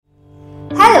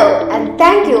Hello, and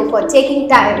thank you for taking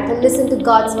time to listen to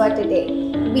God's Word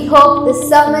today. We hope this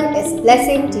sermon is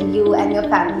blessing to you and your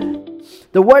family.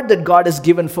 The word that God has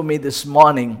given for me this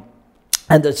morning,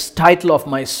 and the title of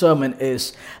my sermon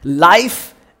is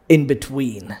Life in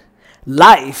Between.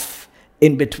 Life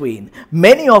in between.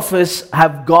 Many of us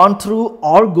have gone through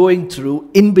or going through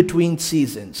in between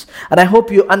seasons. And I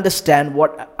hope you understand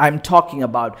what I'm talking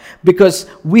about, because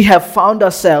we have found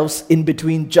ourselves in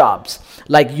between jobs.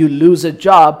 Like you lose a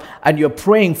job and you're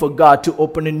praying for God to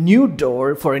open a new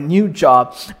door for a new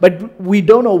job, but we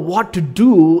don't know what to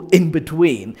do in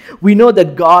between. We know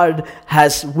that God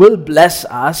will bless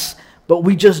us, but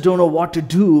we just don't know what to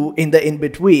do in the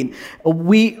in-between.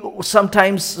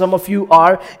 Sometimes some of you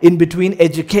are in between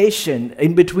education,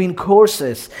 in between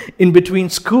courses, in between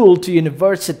school to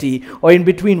university, or in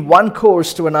between one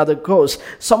course to another course.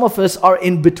 Some of us are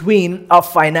in between a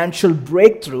financial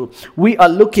breakthrough. We are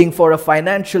looking for a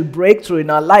financial breakthrough in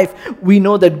our life. We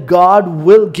know that God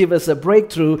will give us a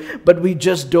breakthrough, but we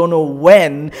just don't know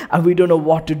when, and we don't know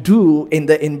what to do in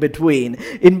the in-between.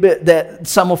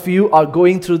 Some of you are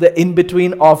going through the in-between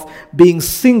of being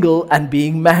single and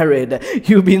being married.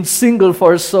 You've been single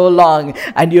for so long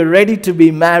and you're ready to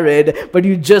be married, but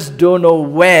you just don't know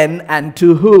when and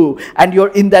to who. And you're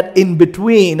in that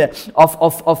in-between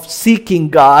of seeking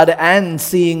God and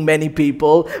seeing many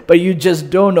people, but you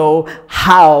just don't know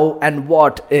how and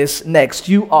what is next.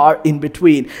 You are in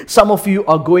between. Some of you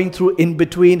are going through in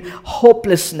between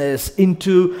hopelessness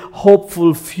into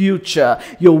hopeful future.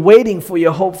 You're waiting for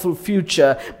your hopeful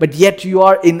future, but yet you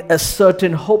are in a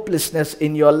certain hopelessness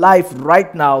in your life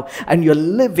right now, and you're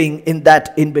living in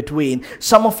that in-between.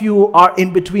 Some of you are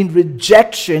in between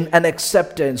rejection and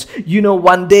acceptance. You know,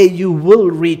 one day you will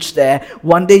reach there,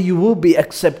 one day you will be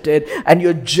accepted, and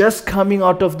you're just coming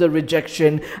out of the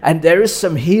rejection, and there is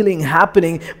some healing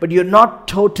happening, but you're not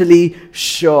totally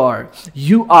sure.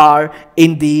 You are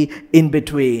in the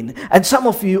in-between. And some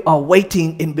of you are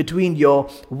waiting in between your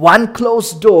one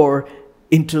closed door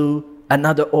into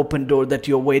another open door that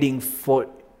you're waiting for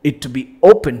it to be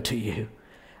open to you.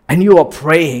 And you are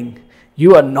praying,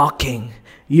 you are knocking,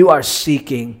 you are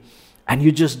seeking, and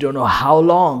you just don't know how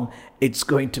long it's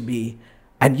going to be.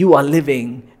 And you are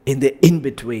living in the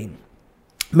in-between.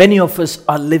 Many of us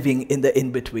are living in the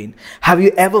in-between. Have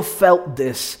you ever felt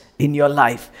this in your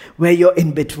life, where you're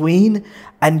in between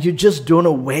and you just don't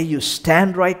know where you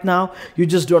stand right now? You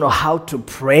just don't know how to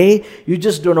pray. You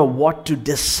just don't know what to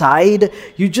decide.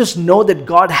 You just know that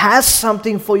God has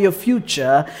something for your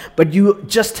future, but you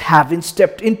just haven't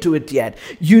stepped into it yet.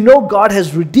 You know God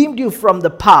has redeemed you from the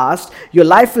past. Your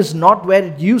life is not where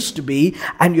it used to be,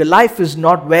 and your life is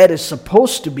not where it's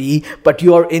supposed to be, but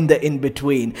you are in the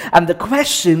in-between. And the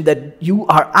question that you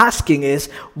are asking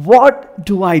is, what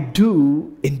do I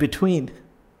do in between?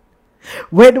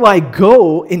 Where do I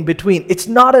go in between? It's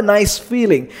not a nice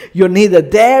feeling. You're neither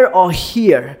there or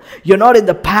here. You're not in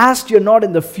the past, you're not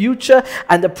in the future,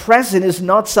 and the present is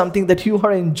not something that you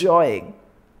are enjoying.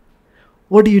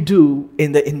 What do you do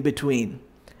in the in-between?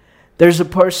 There's a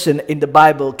person in the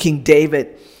Bible, King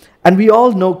David, and we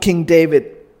all know King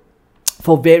David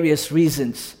for various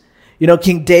reasons. You know,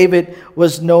 King David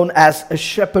was known as a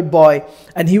shepherd boy,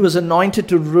 and he was anointed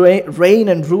to reign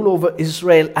and rule over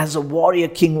Israel as a warrior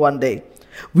king one day.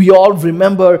 We all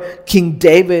remember King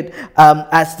David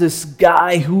as this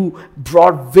guy who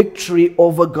brought victory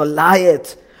over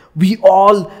Goliath. We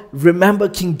all remember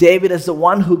King David as the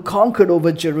one who conquered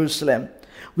over Jerusalem.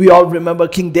 We all remember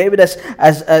King David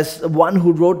as one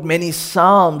who wrote many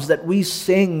psalms that we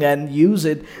sing and use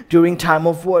it during time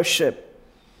of worship.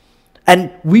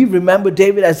 And we remember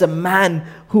David as a man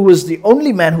who was the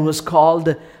only man who was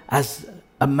called as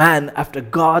a man after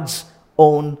God's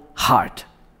own heart.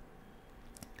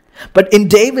 But in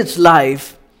David's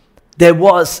life, there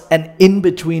was an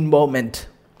in-between moment.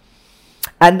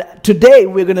 And today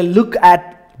we're going to look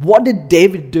at what did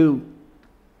David do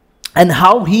and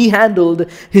how he handled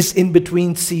his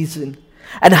in-between season,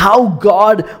 and how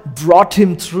God brought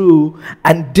him through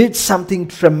and did something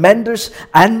tremendous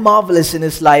and marvelous in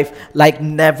his life like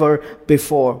never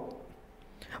before.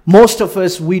 Most of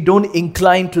us, we don't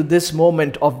incline to this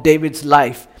moment of David's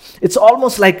life. It's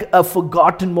almost like a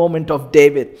forgotten moment of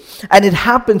David. And it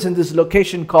happens in this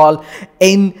location called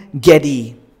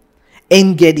En-Gedi.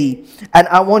 En-Gedi. And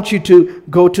I want you to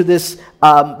go to this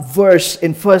verse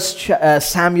in 1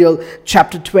 Samuel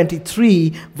chapter 23,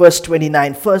 verse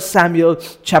 29. 1 Samuel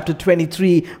chapter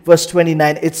 23, verse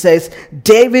 29. It says,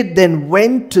 David then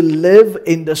went to live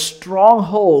in the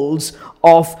strongholds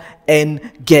of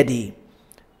En-Gedi.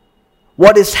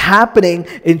 What is happening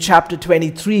in chapter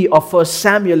 23 of 1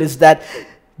 Samuel is that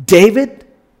David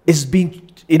is being,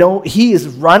 he is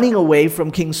running away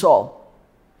from King Saul.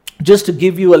 Just to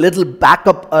give you a little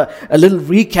backup, a little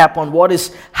recap on what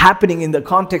is happening in the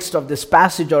context of this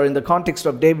passage or in the context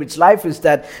of David's life is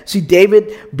that, see,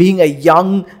 David being a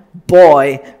young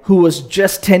boy who was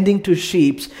just tending to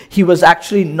sheep, he was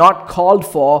actually not called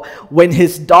for when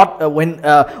his daughter, when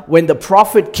the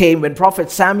prophet came, when Prophet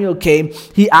Samuel came.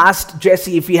 He asked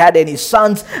Jesse if he had any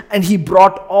sons, and he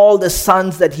brought all the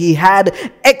sons that he had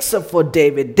except for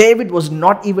David. David was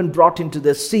not even brought into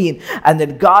the scene, and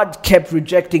then God kept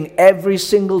rejecting every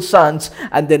single sons.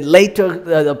 And then later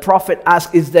the prophet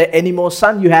asked, "Is there any more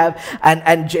son you have?"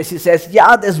 And Jesse says,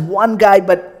 "Yeah, there's one guy,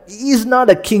 but he's not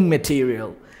a king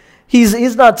material.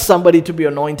 He's not somebody to be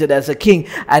anointed as a king."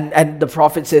 And the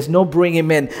prophet says, "No, bring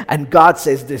him in." And God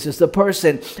says, "This is the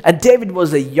person." And David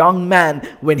was a young man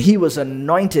when he was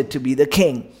anointed to be the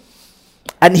king.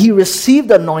 And he received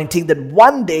the anointing that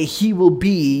one day he will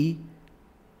be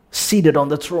seated on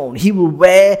the throne. He will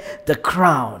wear the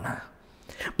crown.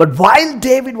 But while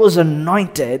David was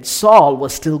anointed, Saul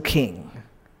was still king.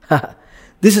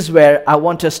 This is where I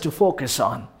want us to focus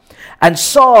on. And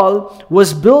Saul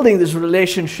was building this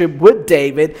relationship with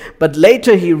David, but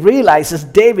later he realizes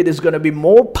David is going to be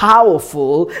more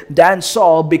powerful than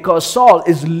Saul because Saul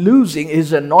is losing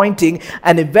his anointing,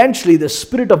 and eventually the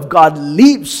Spirit of God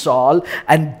leaves Saul,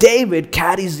 and David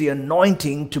carries the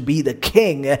anointing to be the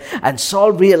king. And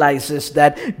Saul realizes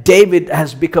that David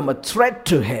has become a threat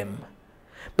to him.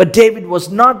 But David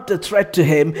was not a threat to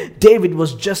him. David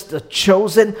was just a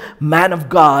chosen man of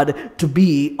God to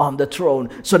be on the throne.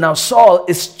 So now Saul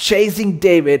is chasing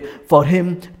David for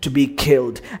him to be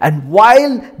killed. And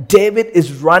while David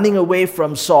is running away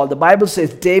from Saul, the Bible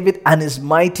says David and his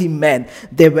mighty men,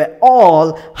 they were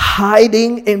all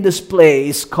hiding in this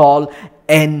place called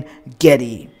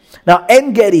En-Gedi. Now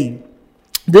En-Gedi,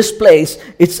 this place,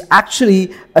 it's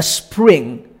actually a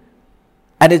spring.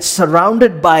 And it's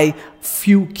surrounded by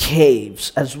few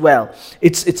caves as well.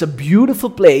 It's a beautiful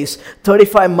place,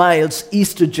 35 miles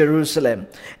east of Jerusalem.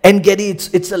 En-Gedi,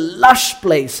 it's a lush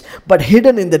place, but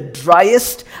hidden in the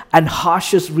driest and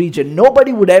harshest region.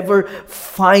 Nobody would ever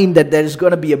find that there is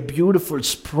going to be a beautiful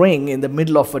spring in the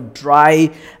middle of a dry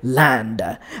land.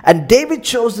 And David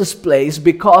chose this place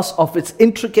because of its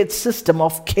intricate system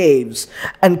of caves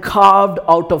and carved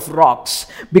out of rocks,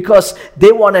 because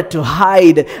they wanted to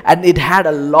hide, and it had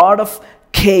a lot of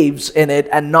caves in it,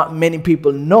 and not many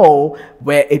people know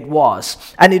where it was.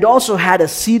 And it also had a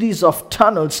series of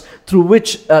tunnels through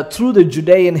the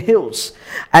Judean hills,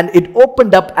 and it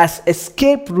opened up as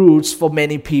escape routes for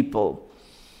many people.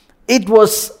 It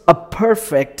was a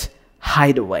perfect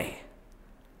hideaway.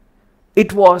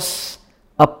 It was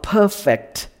a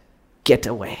perfect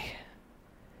getaway.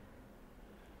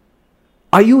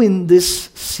 Are you in this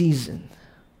season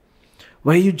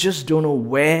where you just don't know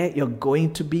where you're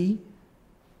going to be?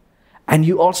 And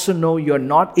you also know you're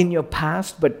not in your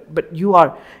past, but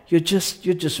you're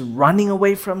just running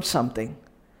away from something.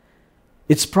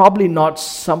 It's probably not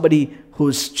somebody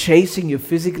who's chasing you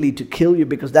physically to kill you,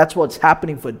 because that's what's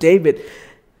happening for David.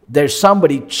 There's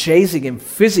somebody chasing him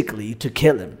physically to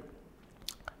kill him.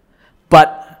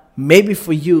 But maybe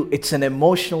for you, it's an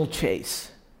emotional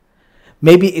chase.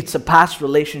 Maybe it's a past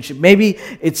relationship. Maybe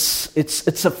it's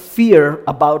a fear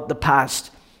about the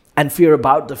past and fear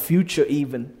about the future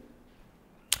even.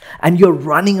 And you're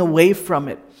running away from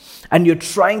it. And you're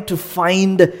trying to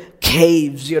find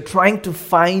caves. You're trying to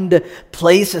find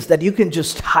places that you can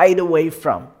just hide away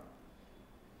from.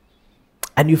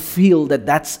 And you feel that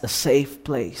that's a safe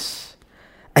place.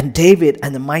 And David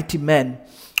and the mighty men,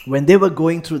 when they were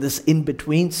going through this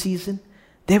in-between season,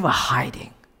 they were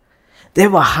hiding. They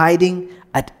were hiding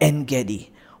at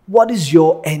En-Gedi. What is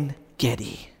your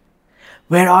En-Gedi?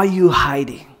 Where are you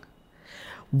hiding?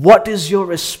 What is your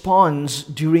response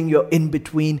during your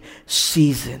in-between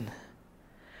season?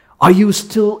 Are you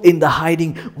still in the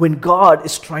hiding when God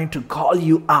is trying to call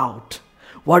you out?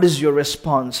 What is your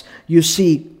response? You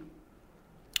see,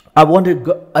 I wanted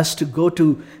us to go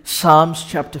to Psalms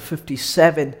chapter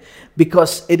 57,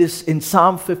 because it is in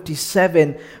Psalm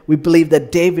 57, we believe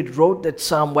that David wrote that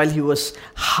psalm while he was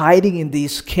hiding in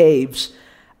these caves.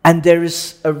 And there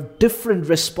is a different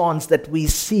response that we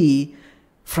see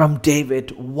from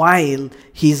David while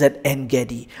he's at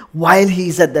En-Gedi, while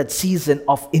he's at that season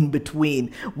of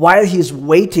in-between, while he's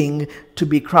waiting to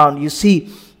be crowned. You see,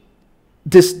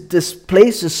 this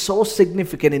place is so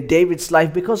significant in David's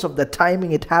life because of the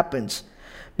timing it happens.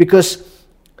 Because,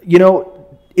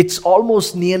 it's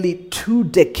almost nearly 2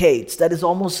 decades, that is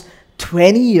almost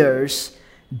 20 years,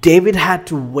 David had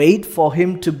to wait for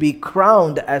him to be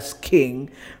crowned as king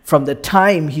from the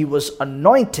time he was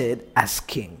anointed as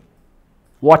king.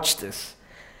 Watch this.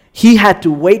 He had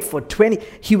to wait for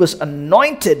he was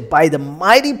anointed by the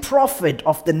mighty prophet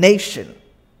of the nation.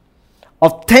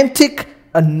 Authentic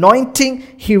anointing,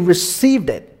 he received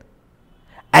it.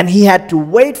 And he had to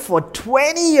wait for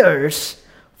 20 years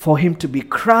for him to be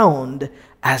crowned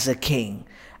as a king.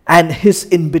 And his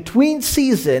in-between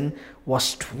season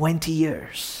was 20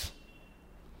 years.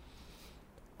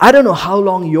 I don't know how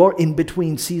long your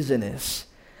in-between season is.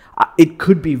 It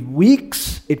could be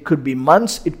weeks, it could be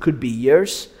months, it could be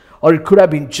years, or it could have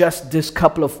been just this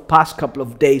past couple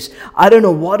of days. I don't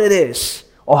know what it is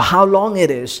or how long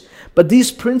it is, but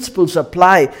these principles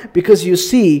apply because you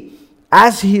see,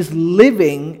 as he's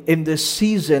living in this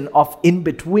season of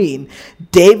in-between,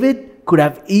 David could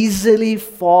have easily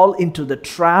fall into the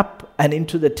trap and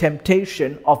into the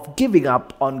temptation of giving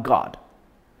up on God.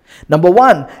 Number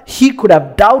one, he could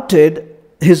have doubted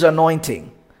his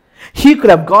anointing. He could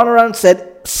have gone around and said,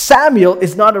 Samuel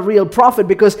is not a real prophet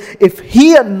because if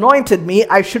he anointed me,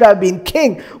 I should have been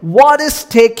king. What is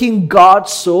taking God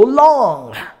so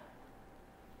long?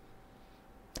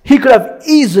 He could have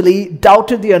easily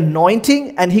doubted the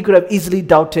anointing and he could have easily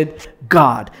doubted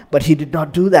God, but he did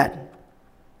not do that.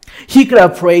 He could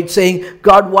have prayed saying,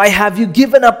 God, why have you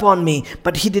given up on me?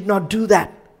 But he did not do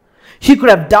that. He could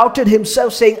have doubted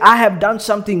himself saying, I have done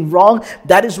something wrong.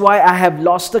 That is why I have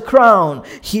lost the crown.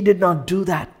 He did not do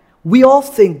that. We all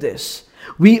think this.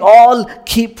 We all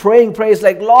keep praying prayers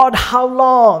like, Lord, how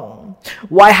long?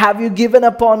 Why have you given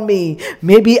up on me?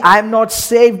 Maybe I'm not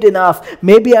saved enough.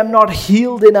 Maybe I'm not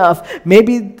healed enough.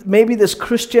 Maybe this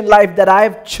Christian life that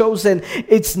I've chosen,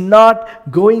 it's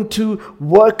not going to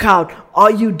work out.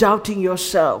 Are you doubting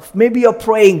yourself? Maybe you're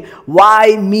praying,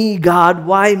 why me, God?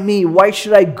 Why me? Why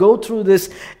should I go through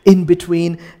this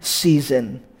in-between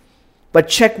season? But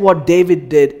check what David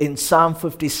did in Psalm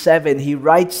 57. He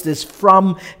writes this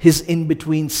from his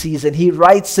in-between season. He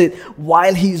writes it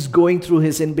while he's going through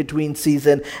his in-between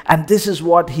season. And this is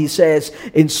what he says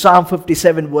in Psalm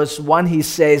 57 verse 1. He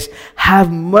says, have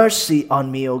mercy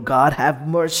on me, O God, have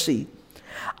mercy.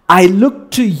 I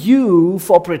look to you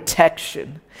for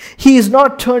protection. He is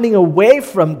not turning away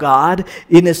from God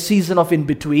in a season of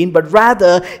in-between, but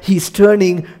rather he's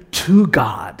turning to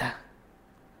God.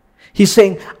 He's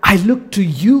saying, I look to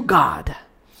you, God.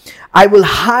 I will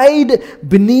hide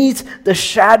beneath the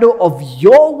shadow of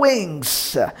your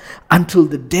wings until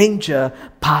the danger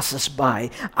passes by.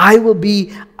 I will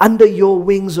be under your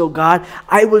wings, O God.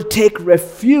 I will take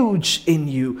refuge in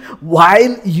you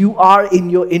while you are in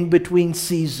your in-between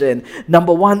season.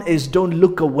 Number one is don't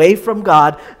look away from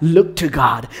God, look to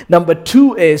God. Number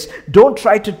two is don't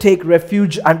try to take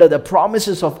refuge under the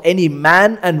promises of any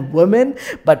man and woman,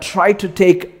 but try to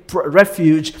take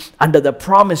refuge under the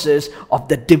promises of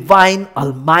the divine,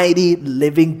 almighty,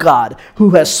 living God who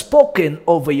has spoken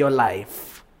over your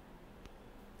life.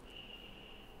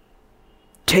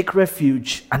 Take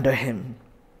refuge under him.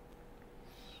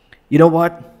 You know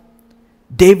what?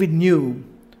 David knew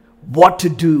what to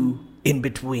do in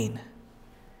between.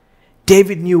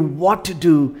 David knew what to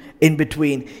do in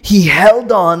between. He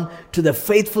held on to the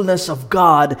faithfulness of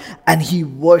God and he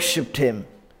worshipped him.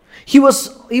 He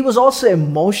was also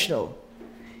emotional.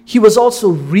 He was also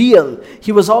real.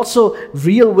 He was also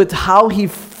real with how he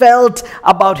felt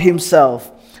about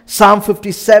himself. Psalm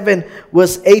 57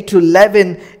 verse 8 to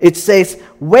 11, it says,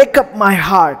 wake up my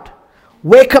heart.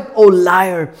 Wake up, O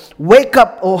lyre. Wake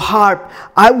up, O harp.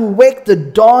 I will wake the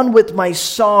dawn with my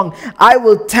song. I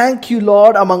will thank you,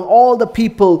 Lord, among all the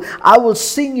people. I will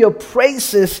sing your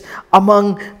praises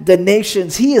among the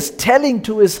nations. He is telling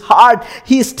to his heart.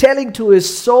 He is telling to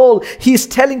his soul. He is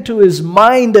telling to his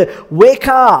mind, wake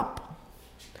up.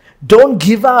 Don't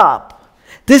give up.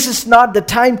 This is not the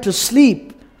time to sleep.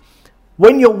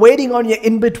 When you're waiting on your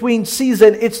in-between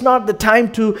season, it's not the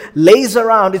time to laze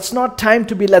around. It's not time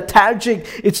to be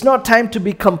lethargic. It's not time to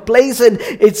be complacent.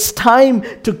 It's time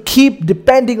to keep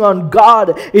depending on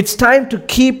God. It's time to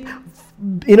keep,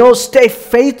 stay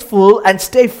faithful and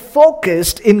stay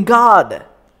focused in God.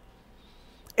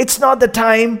 It's not the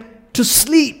time to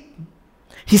sleep.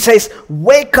 He says,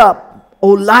 wake up, O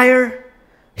lyre.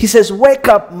 He says, wake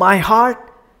up, my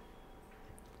heart.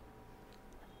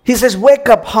 He says, wake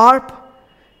up, harp.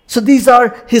 So these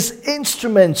are his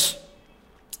instruments.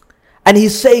 And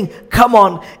he's saying, come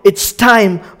on, it's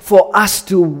time for us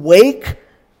to wake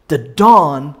the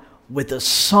dawn with a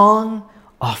song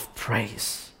of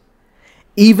praise.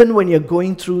 Even when you're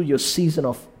going through your season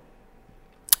of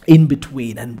in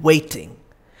between and waiting,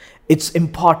 it's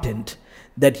important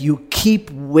that you keep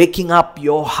waking up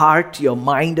your heart, your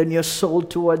mind, and your soul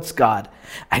towards God,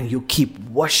 and you keep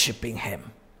worshiping Him.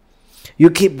 You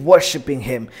keep worshiping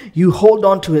Him. You hold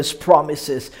on to His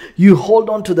promises. You hold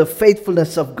on to the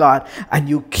faithfulness of God, and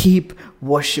you keep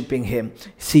worshiping Him.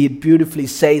 See, it beautifully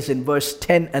says in verse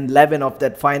 10 and 11 of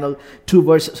that final 2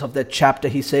 verses of that chapter,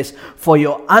 He says, "For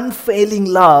your unfailing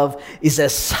love is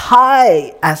as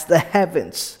high as the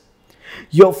heavens.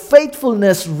 Your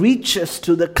faithfulness reaches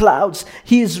to the clouds."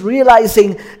 He is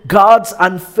realizing God's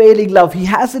unfailing love. He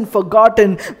hasn't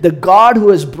forgotten the God who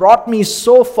has brought me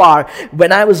so far.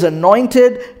 When I was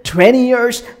anointed 20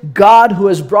 years, God who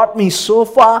has brought me so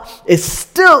far is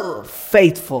still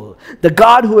faithful. The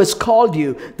God who has called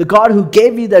you, the God who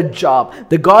gave you that job,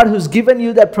 the God who's given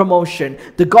you that promotion,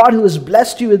 the God who has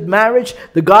blessed you with marriage,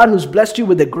 the God who's blessed you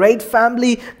with a great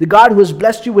family, the God who has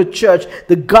blessed you with church,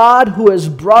 the God who has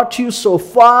brought you so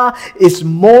far is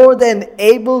more than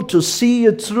able to see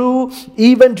you through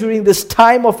even during this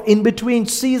time of in-between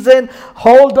season.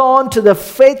 Hold on to the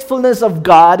faithfulness of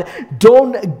God.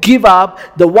 Don't give up.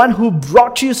 The one who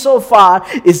brought you so far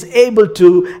is able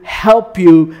to help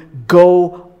you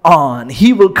go on.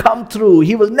 He will come through.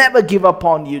 He will never give up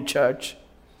on you, church.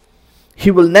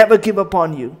 He will never give up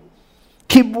on you.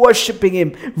 Keep worshiping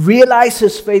Him. Realize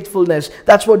His faithfulness.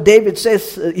 That's what David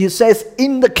says. He says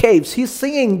in the caves. He's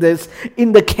singing this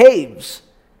in the caves.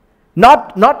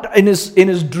 Not in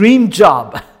his dream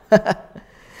job.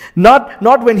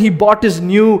 Not when he bought his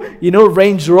new,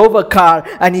 Range Rover car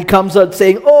and he comes out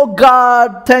saying, "Oh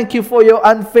God, thank you for your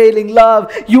unfailing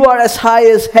love. You are as high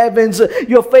as heavens.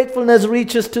 Your faithfulness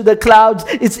reaches to the clouds."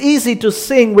 It's easy to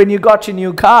sing when you got your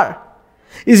new car.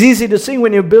 It's easy to sing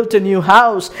when you built a new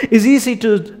house. It's easy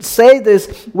to say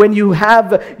this when you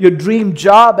have your dream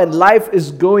job and life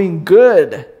is going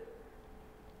good.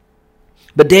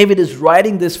 But David is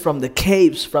writing this from the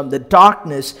caves, from the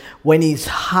darkness, when he's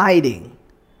hiding.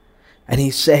 And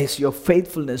he says, "Your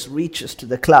faithfulness reaches to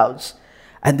the clouds."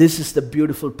 And this is the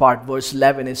beautiful part. Verse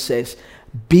 11, it says,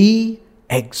 "Be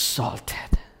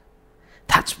exalted."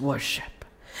 That's worship.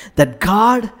 That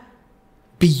God,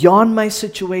 beyond my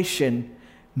situation,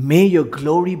 may your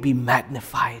glory be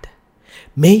magnified.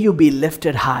 May you be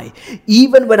lifted high.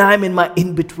 Even when I'm in my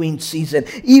in-between season,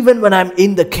 even when I'm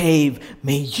in the cave,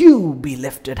 may you be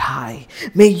lifted high.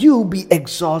 May you be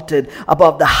exalted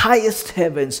above the highest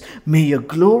heavens. May your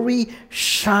glory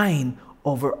shine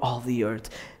over all the earth.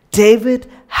 David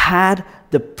had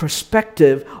the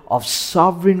perspective of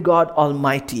sovereign God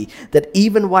Almighty, that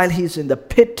even while he's in the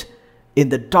pit, in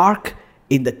the dark,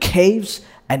 in the caves,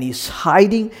 and he's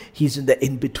hiding, he's in the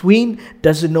in-between,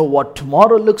 doesn't know what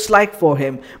tomorrow looks like for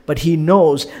him, but he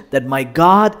knows that my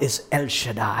God is El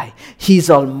Shaddai. He's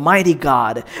Almighty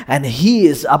God, and He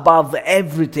is above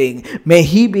everything. May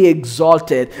He be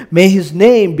exalted. May His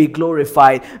name be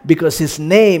glorified, because His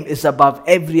name is above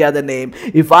every other name.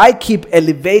 If I keep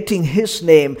elevating His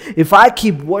name, if I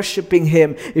keep worshiping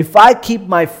Him, if I keep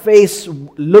my face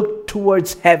looked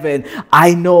towards heaven,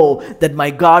 I know that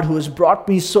my God who has brought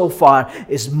me so far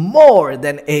is more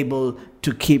than able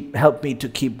to help me to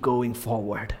keep going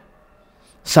forward.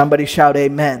 Somebody shout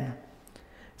amen.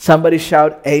 Somebody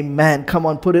shout amen. Come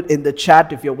on, put it in the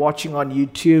chat. If you're watching on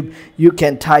YouTube, you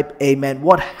can type amen.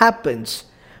 What happens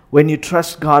when you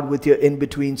trust God with your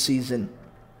in-between season?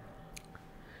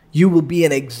 You will be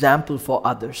an example for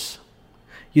others.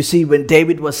 You see, when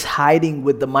David was hiding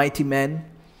with the mighty men,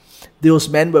 those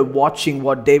men were watching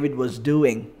what David was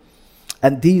doing.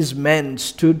 And these men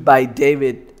stood by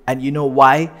David. And you know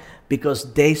why?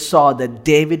 Because they saw that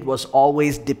David was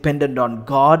always dependent on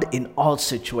God in all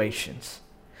situations.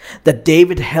 That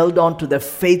David held on to the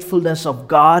faithfulness of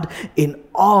God in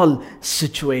all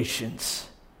situations.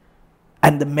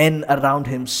 And the men around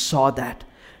him saw that.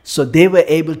 So they were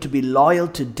able to be loyal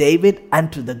to David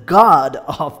and to the God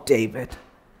of David.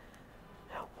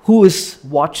 Who is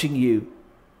watching you?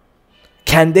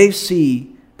 Can they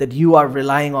see that you are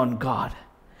relying on God?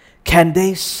 Can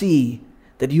they see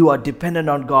that you are dependent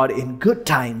on God in good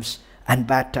times and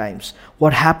bad times?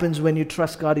 What happens when you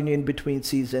trust God in your in-between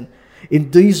season?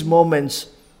 In these moments,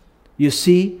 you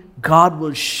see, God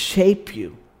will shape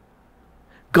you.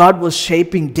 God was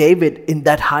shaping David in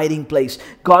that hiding place.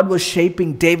 God was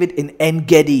shaping David in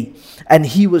En-Gedi. And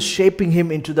He was shaping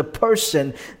him into the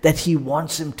person that He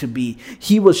wants him to be.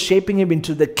 He was shaping him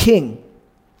into the king.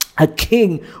 A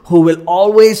king who will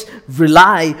always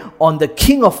rely on the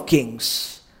King of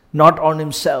Kings, not on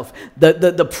himself.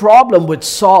 The problem with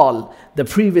Saul, the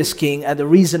previous king, and the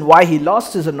reason why he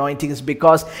lost his anointing is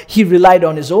because he relied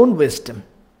on his own wisdom.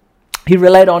 He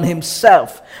relied on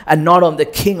himself and not on the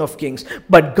King of Kings.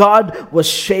 But God was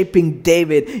shaping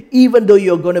David. Even though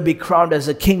you're going to be crowned as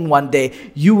a king one day,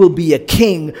 you will be a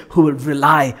king who will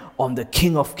rely on the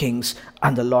King of Kings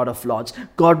and the Lord of Lords.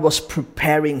 God was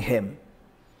preparing him.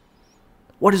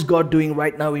 What is God doing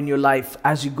right now in your life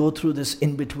as you go through this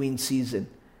in-between season?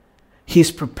 He's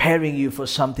preparing you for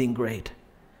something great.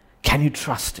 Can you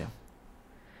trust him?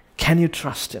 Can you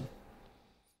trust him?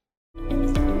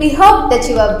 We hope that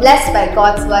you are blessed by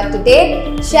God's word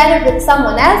today. Share it with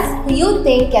someone else who you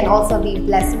think can also be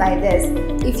blessed by this.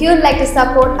 If you would like to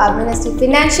support our ministry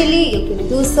financially, you can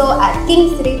do so at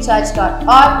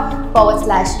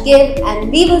kingsreachurch.org/give,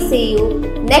 and we will see you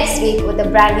next week with a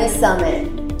brand new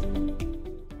sermon.